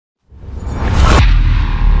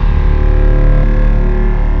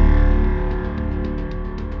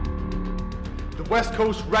West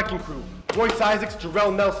Coast Wrecking Crew, Royce Isaacs,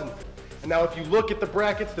 Jarrell Nelson. And now if you look at the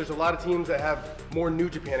brackets, there's a lot of teams that have more New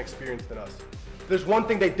Japan experience than us. There's one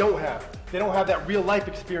thing they don't have. They don't have that real life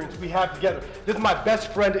experience we have together. This is my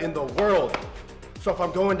best friend in the world. So if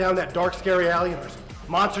I'm going down that dark, scary alley and there's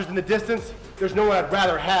monsters in the distance, there's no one I'd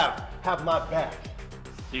rather have my back.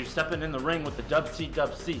 So you're stepping in the ring with the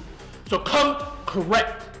WC. So come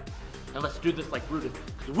correct. And let's do this like Brutus,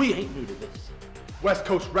 because we ain't new to this. West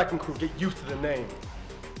Coast Wrecking Crew, get used to the name.